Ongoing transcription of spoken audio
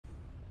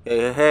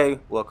Hey,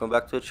 welcome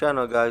back to the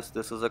channel guys,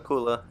 this is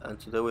Akula, and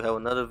today we have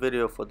another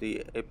video for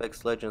the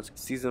Apex Legends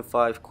Season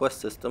 5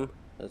 quest system.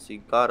 As you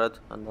got it,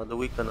 another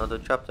week, another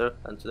chapter,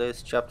 and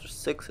today's chapter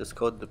 6 is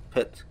called The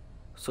Pit.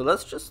 So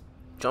let's just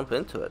jump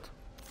into it.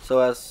 So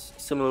as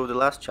similar with the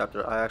last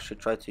chapter, I actually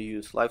tried to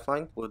use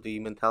Lifeline with the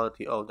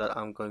mentality of that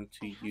I'm going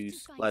to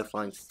use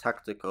Lifeline's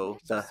tactical,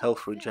 the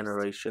health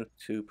regeneration,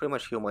 to pretty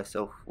much heal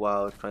myself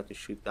while trying to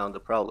shoot down the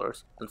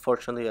prowlers.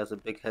 Unfortunately, as a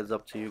big heads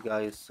up to you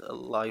guys,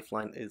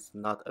 Lifeline is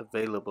not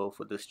available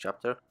for this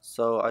chapter.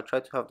 So I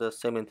tried to have the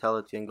same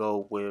mentality and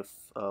go with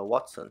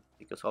Watson,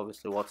 because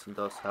obviously Watson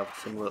does have a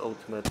similar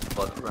ultimate,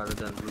 but rather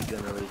than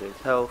regenerating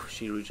health,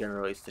 she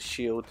regenerates the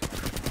shield.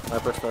 My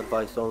personal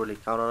advice, don't really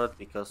count on it,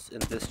 because in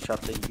this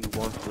chapter you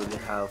won't really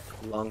have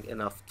long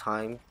enough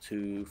time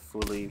to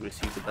fully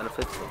receive the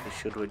benefits of the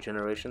shield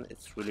regeneration.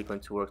 It's really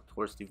going to work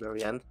towards the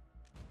very end.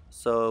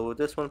 So with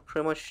this one,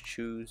 pretty much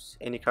choose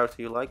any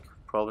character you like,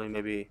 probably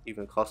maybe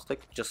even Caustic,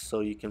 just so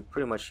you can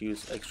pretty much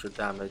use extra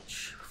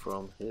damage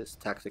from his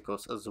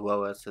tacticals as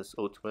well as his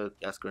ultimate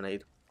gas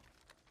grenade.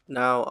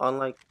 Now,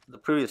 unlike the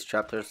previous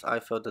chapters, I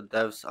felt the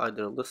devs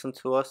either listened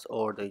to us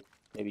or they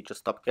maybe just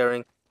stopped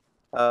caring.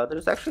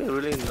 There's actually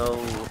really no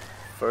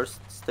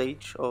first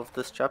stage of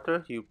this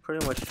chapter. You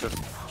pretty much just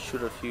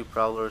shoot a few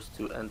prowlers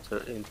to enter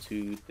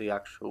into the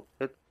actual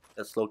pit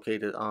that's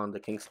located on the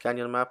King's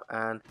Canyon map,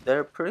 and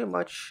there pretty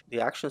much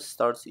the action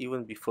starts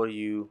even before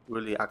you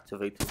really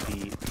activate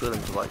the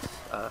drilling device,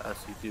 as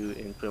you do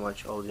in pretty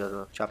much all the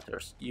other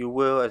chapters. You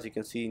will, as you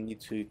can see,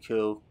 need to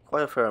kill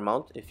quite a fair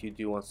amount if you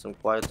do want some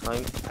quiet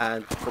time,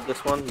 and for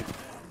this one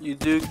you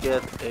do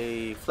get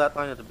a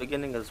flatline at the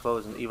beginning as well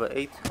as an EVA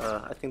 8.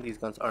 I think these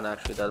guns aren't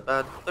actually that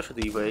bad,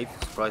 especially the EVA 8,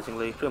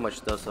 surprisingly. Pretty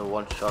much does a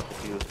one shot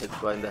if you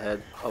hit right in the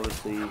head.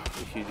 Obviously,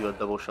 if you do a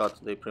double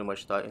shot, they pretty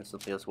much die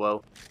instantly as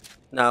well.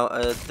 Now,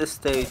 at this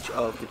stage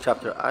of the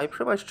chapter, I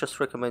pretty much just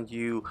recommend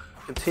you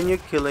continue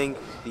killing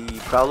the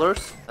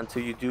prowlers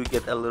until you do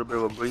get a little bit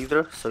of a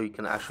breather so you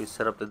can actually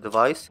set up the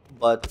device.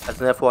 But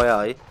as an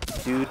FYI,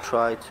 do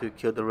try to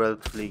kill them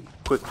relatively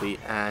quickly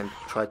and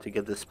try to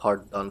get this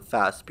part done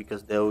fast,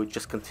 because they will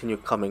just continue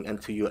coming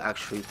until you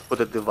actually put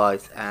the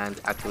device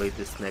and activate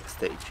this next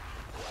stage.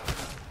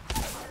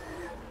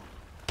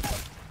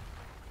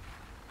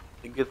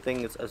 The good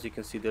thing is, as you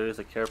can see, there is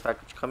a care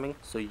package coming,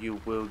 so you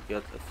will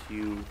get a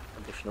few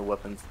additional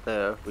weapons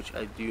there, which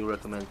I do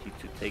recommend you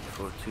to take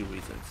for two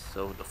reasons.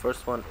 So the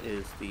first one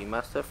is the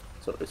Mastiff.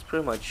 So it's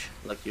pretty much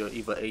like your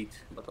EVA 8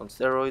 but on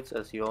steroids,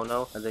 as you all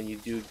know, and then you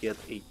do get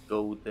a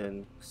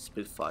golden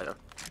Spitfire.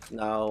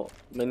 Now,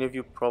 many of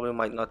you probably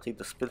might not take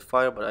the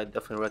Spitfire, but I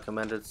definitely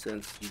recommend it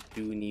since you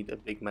do need a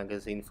big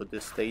magazine for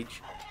this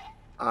stage.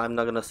 I'm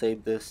not gonna say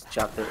this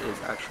chapter is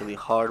actually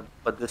hard,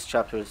 but this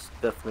chapter is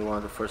definitely one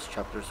of the first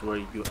chapters where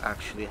you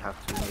actually have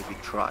to maybe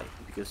try,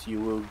 because you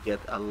will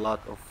get a lot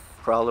of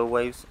prowler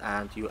waves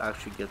and you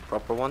actually get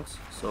proper ones.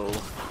 So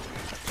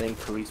I think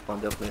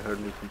Respawn definitely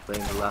heard me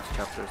complain in the last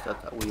chapters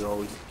that we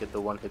always get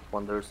the one-hit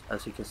wonders.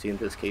 As you can see in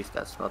this case,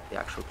 that's not the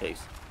actual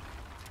case.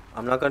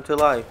 I'm not going to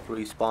lie,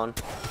 Respawn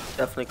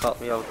definitely caught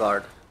me off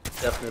guard.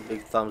 Definitely a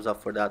big thumbs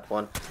up for that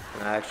one,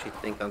 and I actually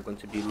think I'm going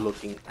to be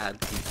looking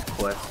at these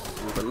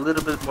quests with a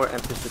little bit more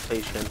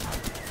anticipation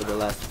for the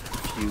last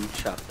few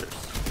chapters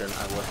than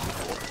I was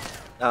before.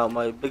 Now,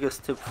 my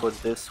biggest tip for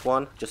this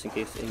one, just in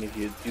case any of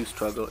you do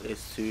struggle,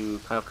 is to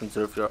kind of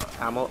conserve your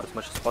ammo as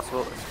much as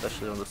possible,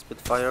 especially on the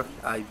Spitfire.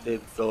 I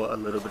did go a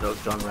little bit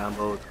of John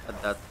Rambo at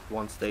that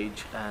one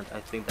stage, and I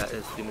think that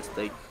is the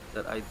mistake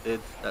that I did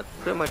that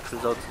pretty much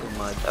results in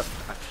my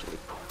death, actually.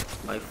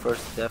 My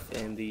first death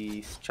in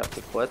these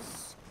chapter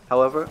quests.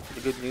 However,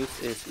 the good news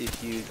is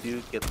if you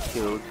do get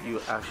killed,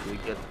 you actually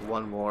get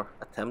one more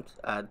attempt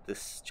at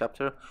this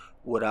chapter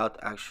without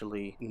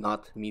actually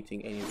not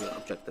meeting any of your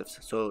objectives.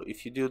 So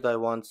if you do die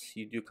once,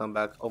 you do come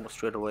back almost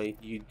straight away.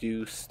 You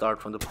do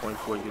start from the point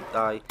where you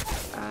die,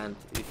 and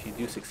if you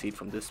do succeed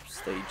from this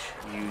stage,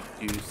 you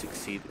do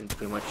succeed in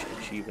pretty much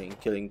achieving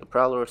killing the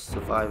prowlers,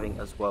 surviving,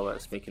 as well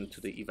as making it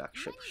to the evac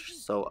ship.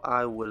 So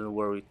I wouldn't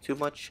worry too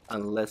much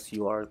unless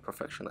you are a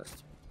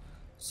perfectionist.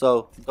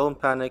 So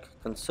don't panic,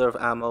 conserve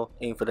ammo,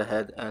 aim for the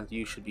head, and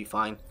you should be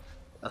fine.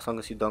 As long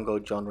as you don't go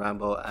John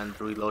Rambo, and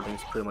reloading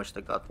is pretty much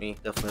that got me.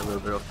 Definitely a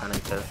little bit of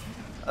panic there.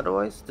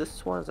 Otherwise,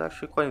 this one is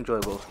actually quite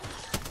enjoyable.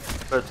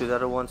 Compared to the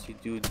other ones, you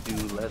do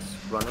less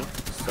running,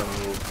 so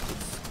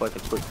it's quite a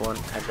quick one.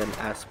 And then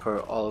as per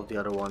all of the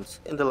other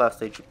ones, in the last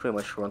stage you pretty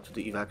much run to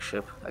the evac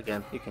ship.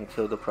 Again, you can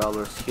kill the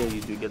prowlers. Here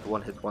you do get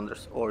one-hit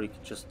wonders, or you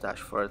can just dash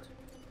for it.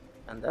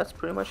 And that's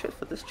pretty much it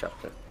for this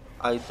chapter.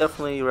 I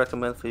definitely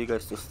recommend for you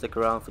guys to stick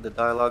around for the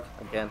dialogue.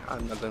 Again,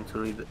 I'm not going to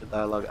read the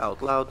dialogue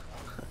out loud.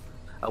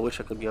 I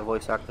wish I could be a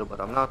voice actor, but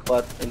I'm not.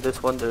 But in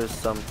this one, there's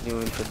some new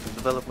interesting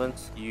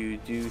developments. You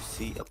do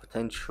see a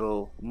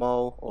potential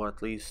mole, or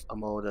at least a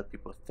mole that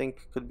people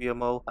think could be a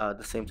mole. At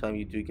the same time,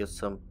 you do get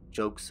some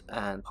jokes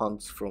and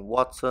puns from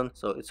Watson.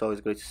 So it's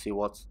always great to see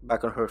Watson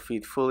back on her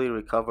feet, fully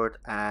recovered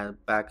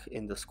and back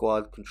in the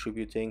squad,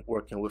 contributing,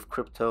 working with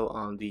Crypto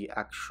on the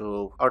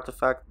actual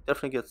artifact.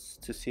 Definitely gets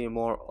to see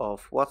more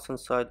of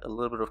Watson's side, a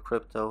little bit of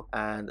Crypto,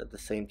 and at the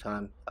same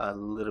time a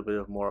little bit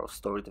of more of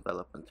story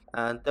development.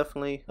 And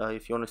definitely,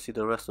 if you want to see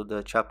the rest of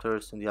the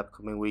chapters in the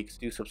upcoming weeks,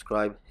 do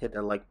subscribe, hit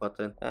that like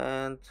button.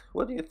 And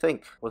what do you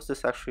think? Was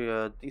this actually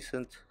a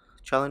decent,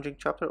 challenging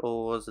chapter,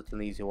 or was it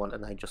an easy one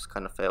and I just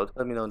kind of failed?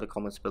 Let me know in the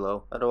comments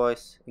below.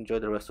 Otherwise, enjoy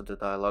the rest of the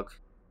dialogue.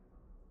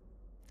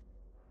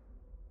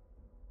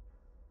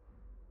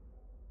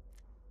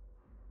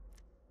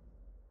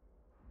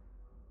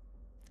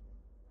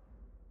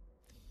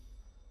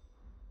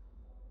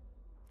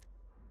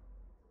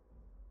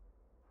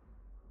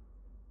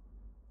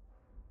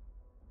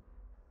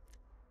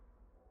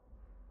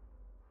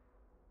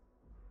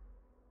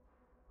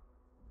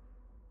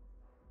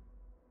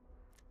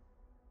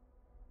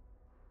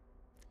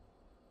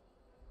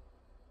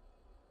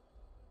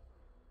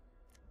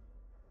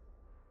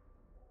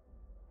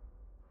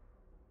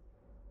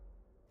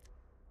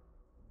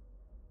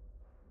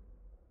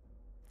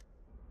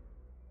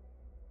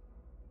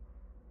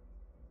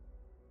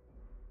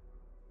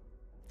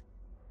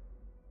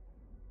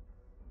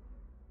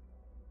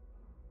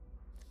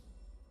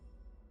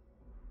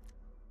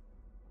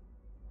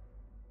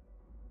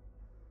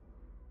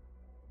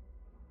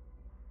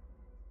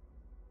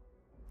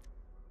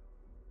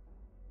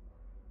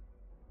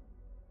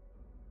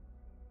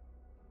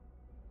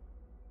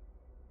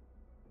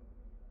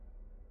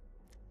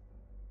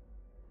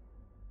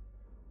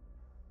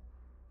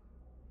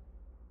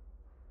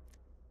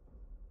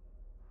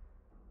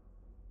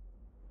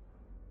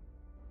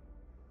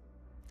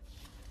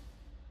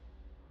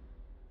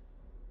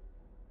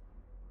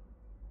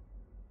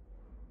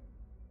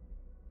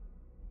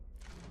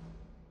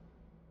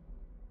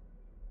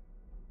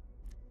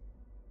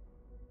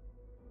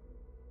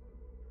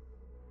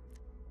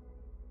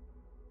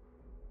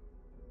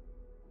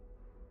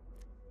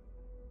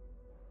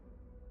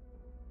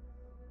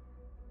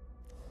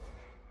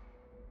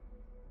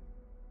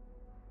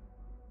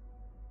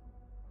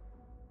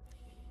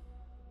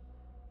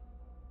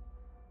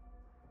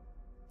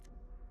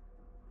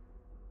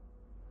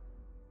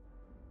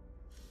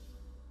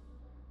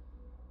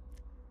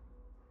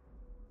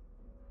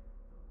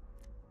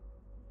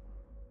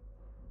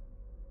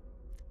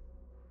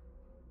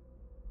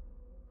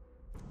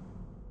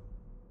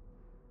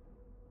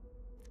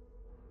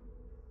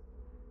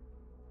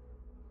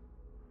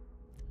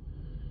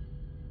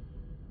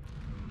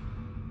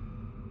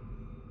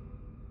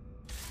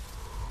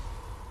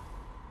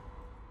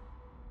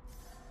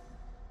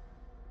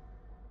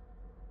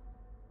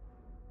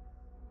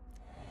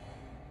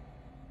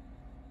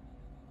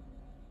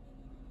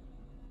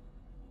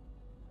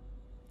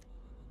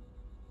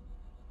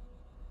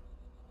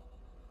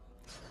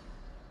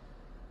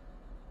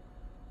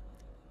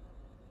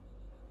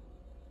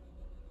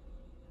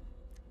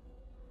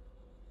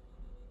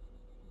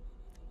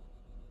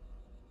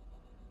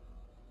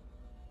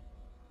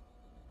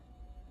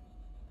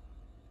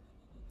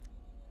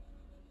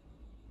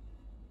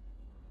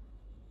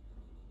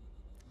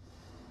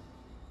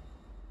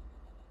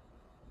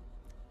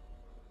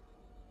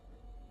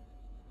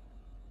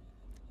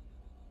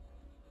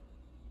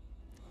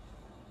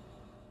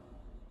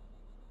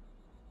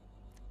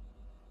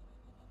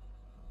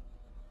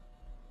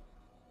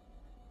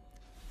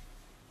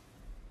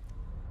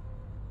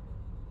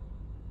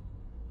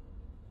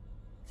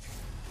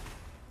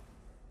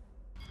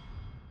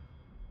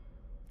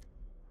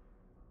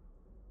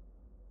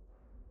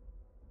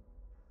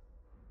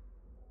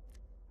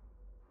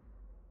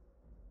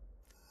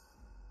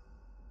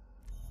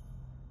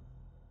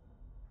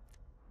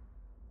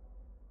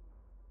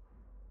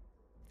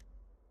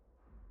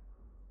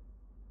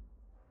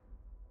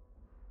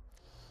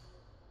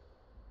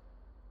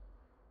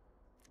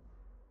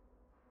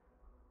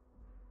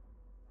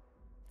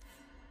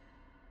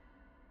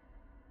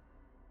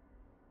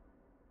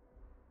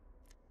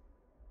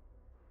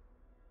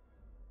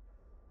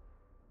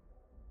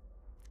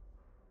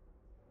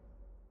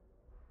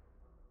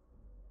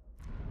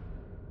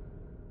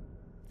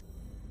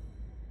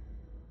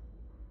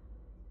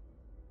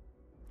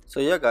 So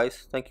yeah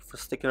guys, thank you for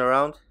sticking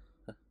around.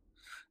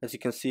 As you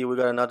can see, we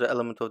got another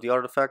element of the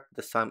artifact.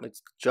 This time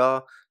it's the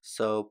jaw,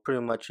 so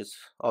pretty much it's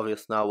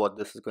obvious now what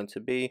this is going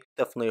to be.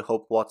 Definitely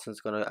hope Watson's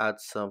going to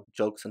add some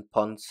jokes and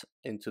puns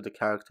into the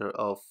character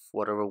of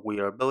whatever we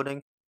are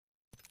building.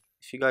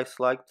 If you guys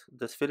liked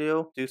this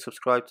video, do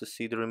subscribe to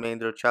see the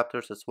remainder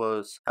chapters as well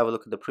as have a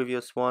look at the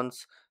previous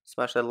ones.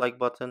 Smash that like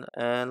button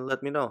and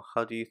let me know,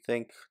 how do you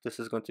think this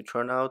is going to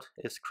turn out?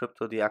 Is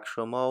Crypto the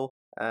actual mole?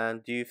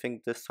 And do you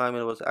think this time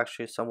it was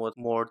actually somewhat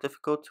more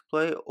difficult to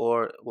play,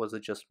 or was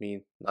it just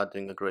me not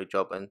doing a great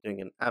job and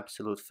doing an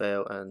absolute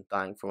fail and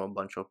dying from a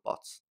bunch of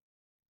bots?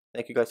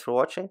 Thank you guys for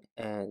watching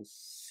and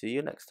see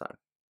you next time.